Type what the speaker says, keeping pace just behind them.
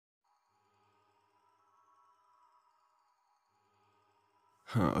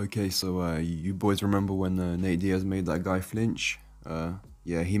Okay, so you boys remember when Nate Diaz made that guy Flinch?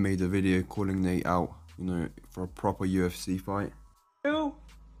 Yeah, he made a video calling Nate out, for a proper UFC fight.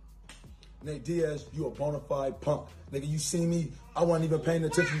 Nate Diaz, you a bona fide punk. Nigga, you see me, I wasn't even paying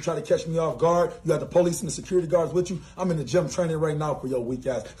attention. You try to catch me off guard. You had the police and the security guards with you. I'm in the gym training right now for your weak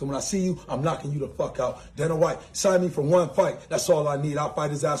ass. So when I see you, I'm knocking you the fuck out. Dana White, sign me for one fight. That's all I need. I'll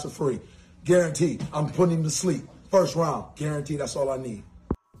fight his ass for free. Guaranteed. I'm putting him to sleep. First round. Guaranteed. That's all I need.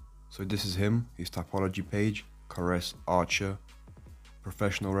 So this is him, his Tapology page, Caress Archer,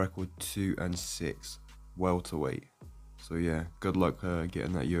 professional record 2-6, welterweight. So yeah, good luck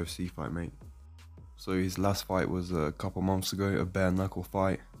getting that UFC fight, mate. So his last fight was a couple months ago, a bare knuckle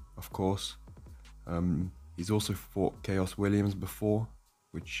fight, of course. He's also fought Chaos Williams before,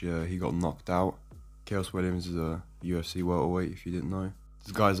 which he got knocked out. Chaos Williams is a UFC welterweight, if you didn't know.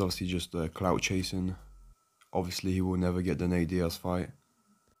 This guy's obviously just clout chasing. Obviously he will never get the Nate Diaz fight.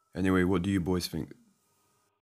 Anyway, what do you boys think?